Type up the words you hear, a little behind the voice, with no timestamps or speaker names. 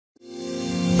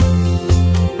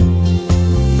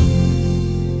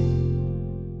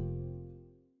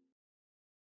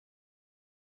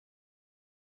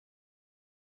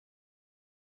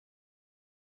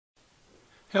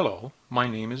Hello, my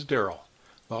name is Daryl.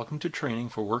 Welcome to training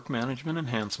for work management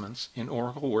enhancements in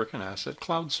Oracle Work and Asset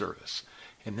Cloud Service.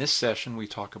 In this session, we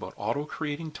talk about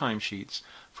auto-creating timesheets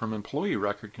from employee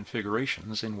record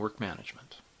configurations in work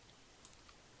management.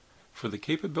 For the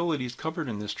capabilities covered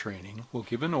in this training, we'll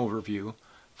give an overview,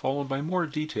 followed by more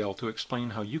detail to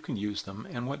explain how you can use them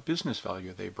and what business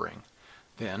value they bring.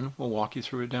 Then, we'll walk you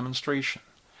through a demonstration.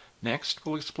 Next,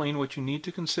 we'll explain what you need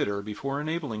to consider before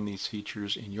enabling these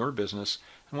features in your business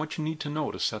and what you need to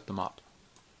know to set them up.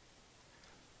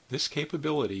 This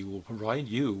capability will provide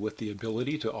you with the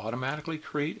ability to automatically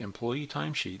create employee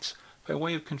timesheets by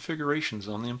way of configurations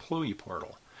on the employee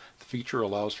portal. The feature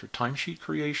allows for timesheet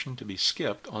creation to be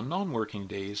skipped on non-working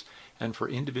days and for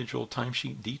individual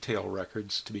timesheet detail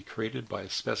records to be created by a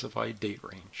specified date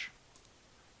range.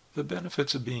 The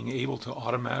benefits of being able to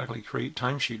automatically create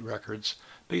timesheet records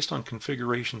based on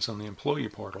configurations on the employee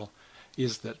portal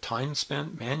is that time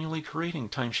spent manually creating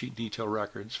timesheet detail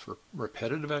records for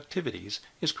repetitive activities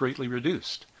is greatly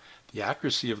reduced. The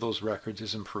accuracy of those records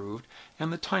is improved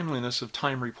and the timeliness of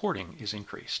time reporting is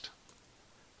increased.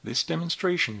 This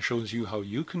demonstration shows you how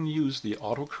you can use the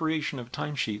auto creation of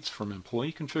timesheets from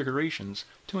employee configurations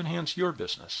to enhance your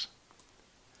business.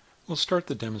 We'll start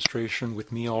the demonstration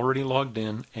with me already logged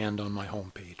in and on my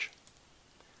home page.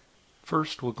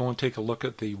 First, we'll go and take a look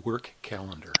at the work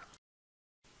calendar.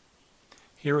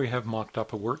 Here we have mocked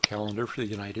up a work calendar for the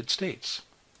United States.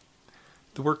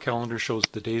 The work calendar shows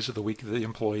the days of the week that the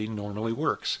employee normally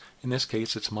works. In this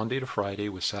case, it's Monday to Friday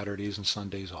with Saturdays and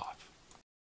Sundays off.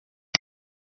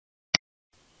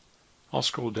 I'll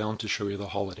scroll down to show you the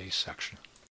holidays section.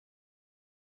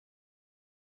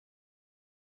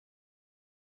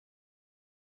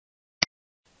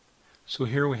 So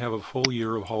here we have a full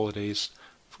year of holidays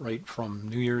right from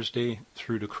New Year's Day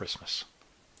through to Christmas.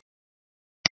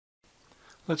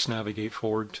 Let's navigate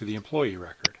forward to the employee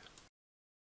record.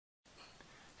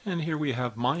 And here we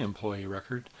have my employee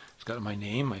record. It's got my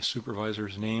name, my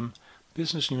supervisor's name,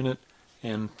 business unit,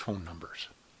 and phone numbers.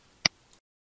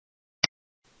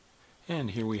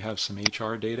 And here we have some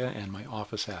HR data and my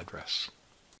office address.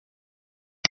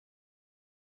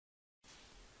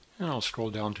 And I'll scroll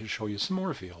down to show you some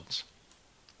more fields.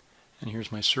 And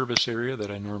here's my service area that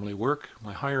I normally work,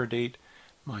 my hire date,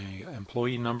 my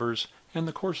employee numbers, and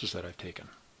the courses that I've taken.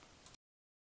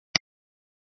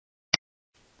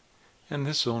 And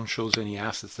this zone shows any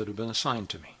assets that have been assigned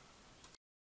to me.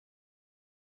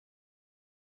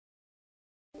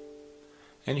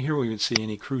 And here we would see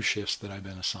any crew shifts that I've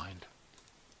been assigned.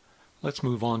 Let's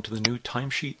move on to the new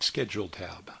Timesheet Schedule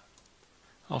tab.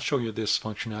 I'll show you this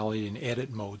functionality in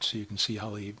edit mode so you can see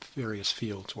how the various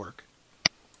fields work.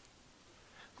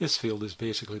 This field is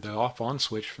basically the off-on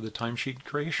switch for the timesheet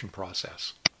creation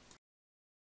process.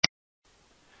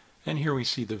 And here we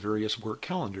see the various work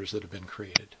calendars that have been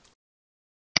created.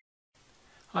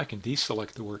 I can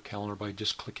deselect the work calendar by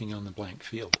just clicking on the blank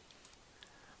field.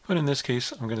 But in this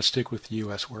case, I'm going to stick with the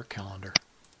US work calendar.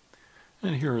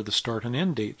 And here are the start and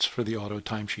end dates for the auto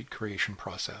timesheet creation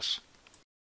process.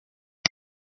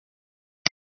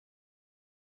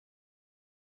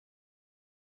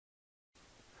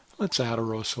 Let's add a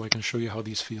row so I can show you how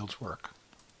these fields work.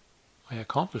 I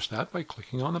accomplish that by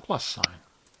clicking on the plus sign.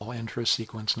 I'll enter a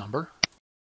sequence number.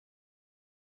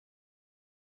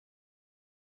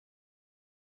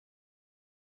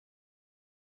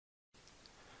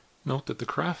 Note that the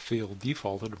craft field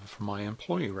defaulted for my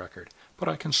employee record, but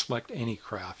I can select any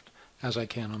craft as I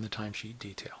can on the timesheet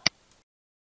detail.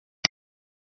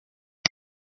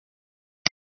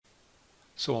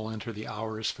 So I'll enter the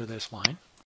hours for this line.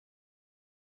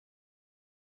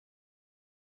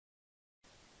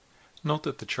 Note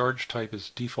that the charge type is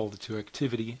defaulted to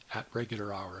activity at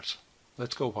regular hours.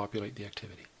 Let's go populate the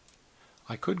activity.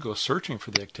 I could go searching for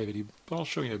the activity, but I'll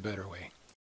show you a better way.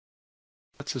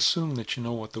 Let's assume that you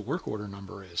know what the work order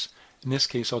number is. In this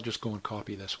case, I'll just go and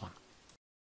copy this one.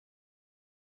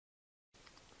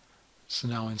 So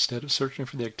now instead of searching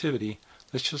for the activity,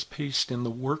 let's just paste in the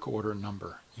work order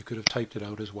number. You could have typed it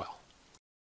out as well.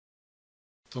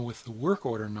 So with the work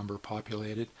order number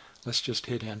populated, let's just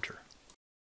hit enter.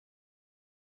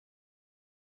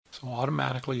 So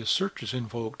automatically a search is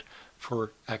invoked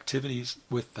for activities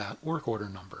with that work order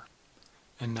number.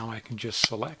 And now I can just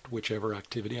select whichever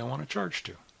activity I want to charge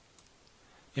to.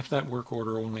 If that work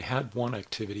order only had one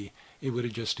activity, it would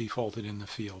have just defaulted in the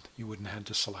field. You wouldn't have had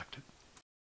to select it.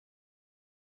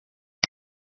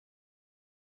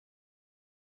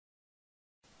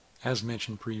 As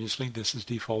mentioned previously, this is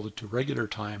defaulted to regular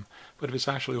time, but if it's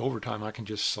actually overtime, I can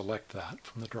just select that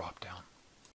from the drop-down.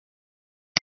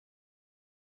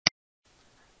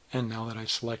 And now that I've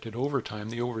selected overtime,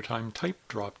 the overtime type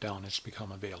drop-down has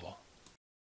become available.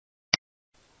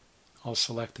 I'll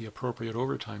select the appropriate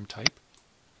overtime type.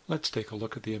 Let's take a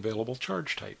look at the available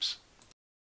charge types.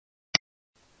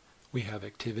 We have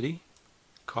activity,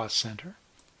 cost center.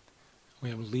 We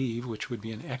have leave, which would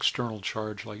be an external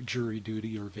charge like jury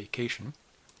duty or vacation.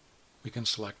 We can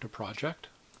select a project.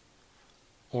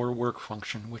 Or work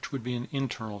function, which would be an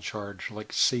internal charge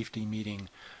like safety meeting,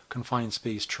 confined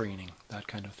space training, that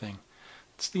kind of thing.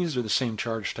 These are the same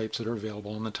charge types that are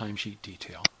available in the timesheet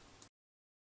detail.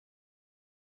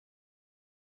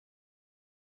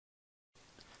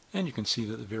 And you can see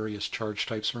that the various charge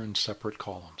types are in separate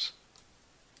columns.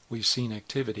 We've seen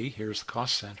activity, here's the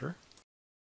cost center,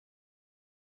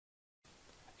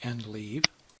 and leave,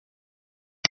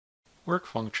 work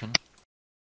function,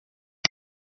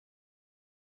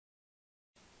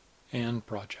 and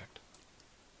project.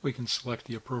 We can select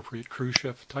the appropriate crew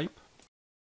shift type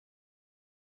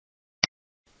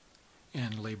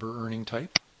and labor earning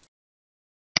type.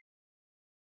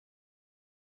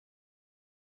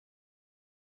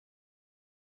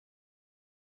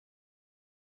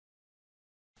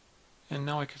 And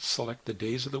now I can select the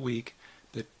days of the week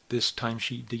that this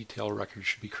timesheet detail record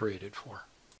should be created for.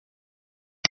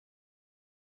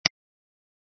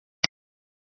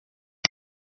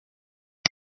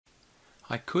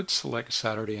 I could select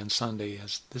Saturday and Sunday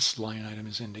as this line item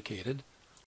is indicated.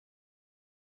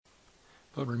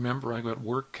 But remember, I've got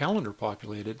work calendar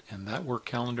populated, and that work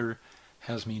calendar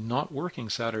has me not working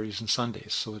Saturdays and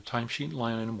Sundays, so the timesheet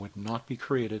line item would not be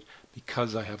created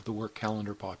because I have the work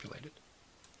calendar populated.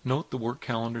 Note the work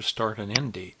calendar start and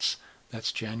end dates.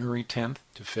 That's January 10th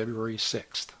to February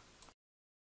 6th.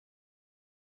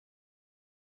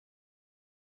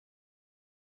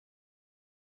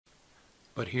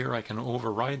 But here I can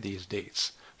override these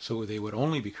dates, so they would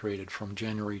only be created from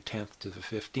January 10th to the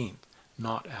 15th,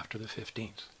 not after the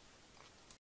 15th.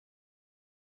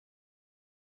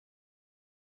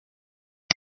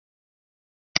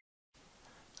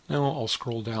 Now I'll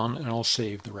scroll down and I'll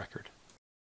save the record.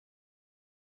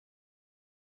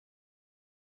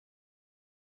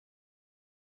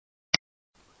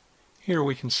 Here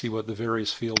we can see what the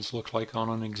various fields look like on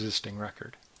an existing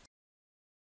record.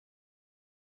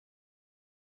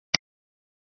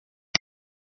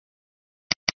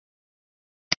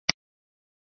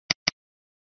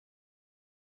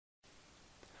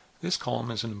 This column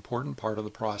is an important part of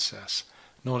the process.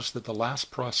 Notice that the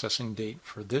last processing date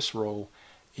for this row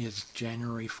is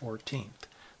January 14th.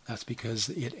 That's because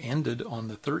it ended on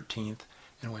the 13th,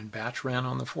 and when batch ran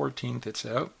on the 14th, it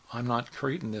said, oh, I'm not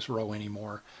creating this row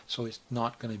anymore, so it's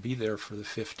not going to be there for the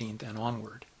 15th and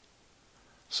onward.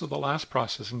 So the last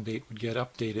processing date would get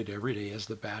updated every day as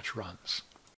the batch runs.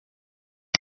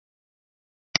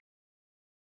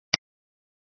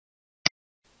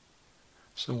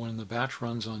 So when the batch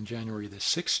runs on January the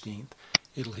 16th,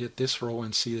 it'll hit this row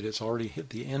and see that it's already hit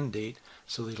the end date,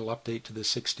 so it'll update to the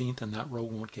 16th, and that row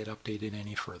won't get updated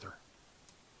any further.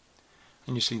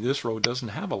 And you see this row doesn't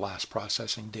have a last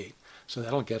processing date, so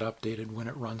that'll get updated when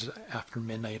it runs after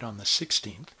midnight on the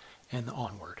 16th and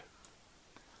onward.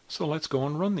 So let's go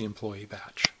and run the employee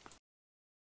batch.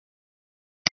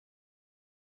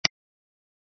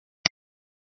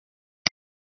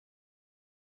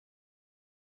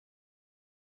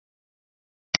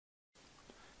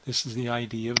 This is the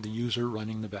ID of the user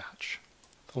running the batch.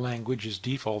 The language is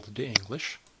defaulted to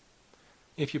English.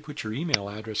 If you put your email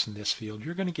address in this field,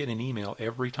 you're going to get an email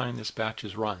every time this batch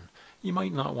is run. You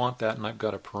might not want that, and I've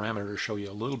got a parameter to show you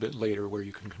a little bit later where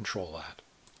you can control that.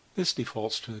 This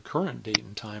defaults to the current date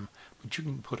and time, but you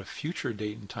can put a future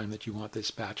date and time that you want this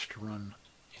batch to run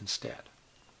instead.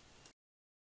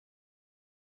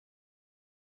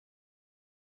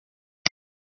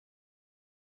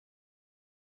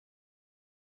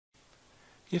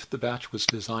 If the batch was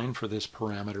designed for this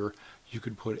parameter, you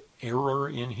could put error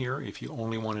in here if you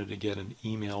only wanted to get an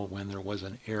email when there was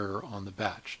an error on the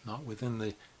batch, not within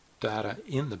the data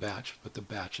in the batch, but the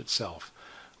batch itself.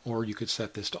 Or you could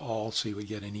set this to all so you would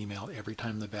get an email every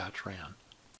time the batch ran.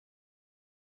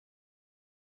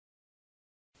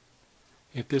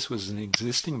 If this was an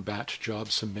existing batch job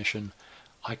submission,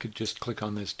 I could just click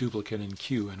on this duplicate in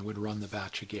queue and it would run the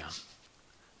batch again.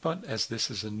 But as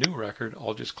this is a new record,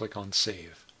 I'll just click on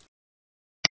Save.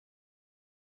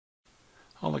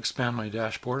 I'll expand my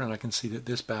dashboard and I can see that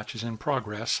this batch is in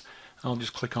progress. I'll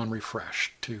just click on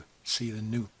Refresh to see the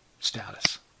new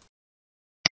status.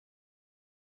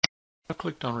 I've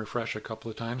clicked on Refresh a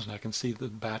couple of times and I can see that the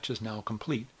batch is now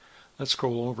complete. Let's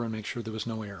scroll over and make sure there was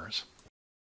no errors.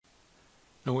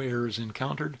 No errors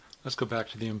encountered. Let's go back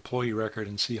to the employee record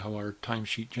and see how our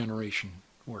timesheet generation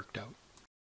worked out.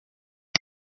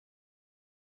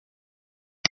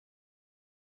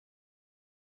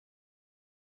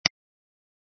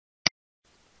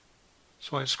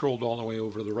 So I scrolled all the way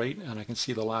over to the right and I can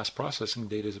see the last processing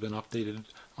date has been updated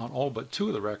on all but 2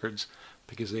 of the records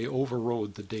because they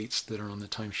overrode the dates that are on the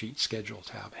Timesheet Schedule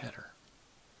tab header.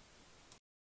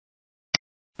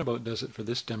 That about does it for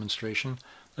this demonstration.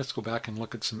 Let's go back and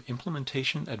look at some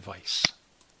implementation advice.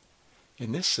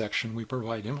 In this section we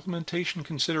provide implementation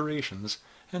considerations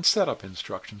and setup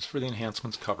instructions for the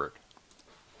enhancements covered.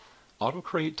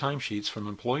 Auto-Create Timesheets from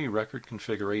employee record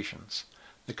configurations.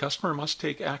 The customer must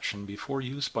take action before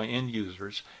use by end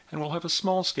users and will have a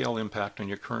small-scale impact on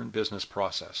your current business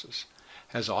processes.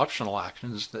 Has optional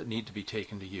actions that need to be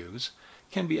taken to use,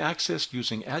 can be accessed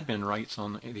using admin rights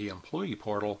on the employee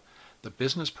portal. The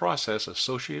business process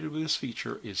associated with this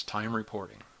feature is time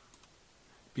reporting.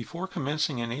 Before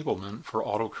commencing enablement for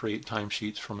Auto-Create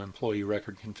Timesheets from employee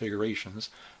record configurations,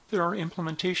 there are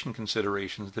implementation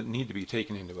considerations that need to be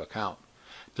taken into account.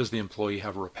 Does the employee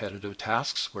have repetitive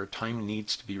tasks where time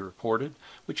needs to be reported,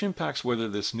 which impacts whether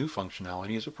this new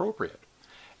functionality is appropriate?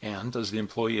 And does the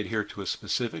employee adhere to a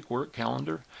specific work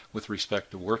calendar with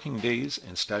respect to working days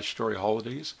and statutory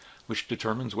holidays, which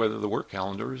determines whether the work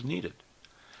calendar is needed?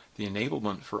 The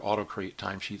enablement for Auto-Create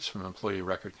Timesheets from employee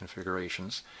record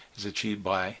configurations is achieved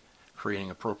by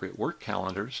creating appropriate work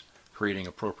calendars, creating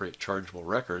appropriate chargeable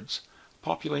records,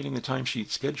 populating the Timesheet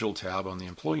Schedule tab on the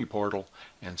employee portal,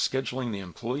 and scheduling the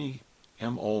Employee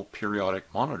MO Periodic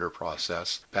Monitor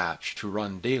Process batch to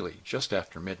run daily just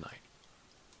after midnight.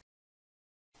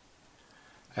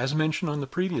 As mentioned on the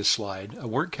previous slide, a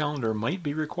work calendar might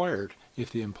be required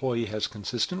if the employee has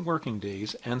consistent working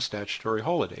days and statutory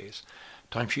holidays.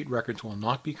 Timesheet records will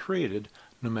not be created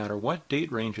no matter what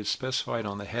date range is specified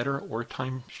on the header or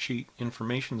timesheet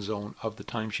information zone of the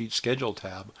Timesheet Schedule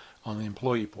tab on the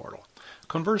employee portal.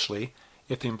 Conversely,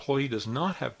 if the employee does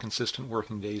not have consistent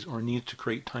working days or needs to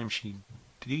create timesheet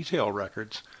detail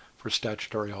records for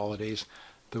statutory holidays,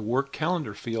 the work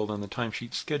calendar field on the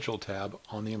Timesheet Schedule tab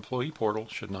on the employee portal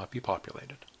should not be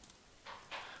populated.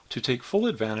 To take full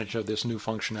advantage of this new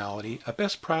functionality, a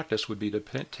best practice would be to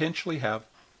potentially have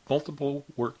multiple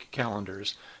work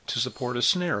calendars to support a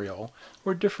scenario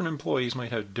where different employees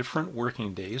might have different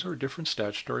working days or different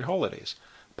statutory holidays,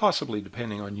 possibly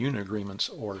depending on union agreements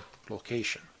or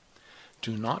location.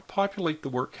 Do not populate the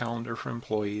work calendar for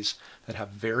employees that have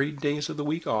varied days of the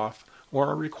week off or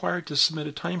are required to submit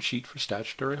a timesheet for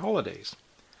statutory holidays.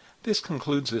 This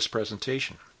concludes this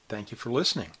presentation. Thank you for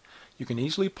listening. You can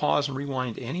easily pause and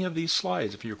rewind any of these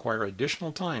slides if you require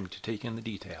additional time to take in the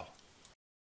detail.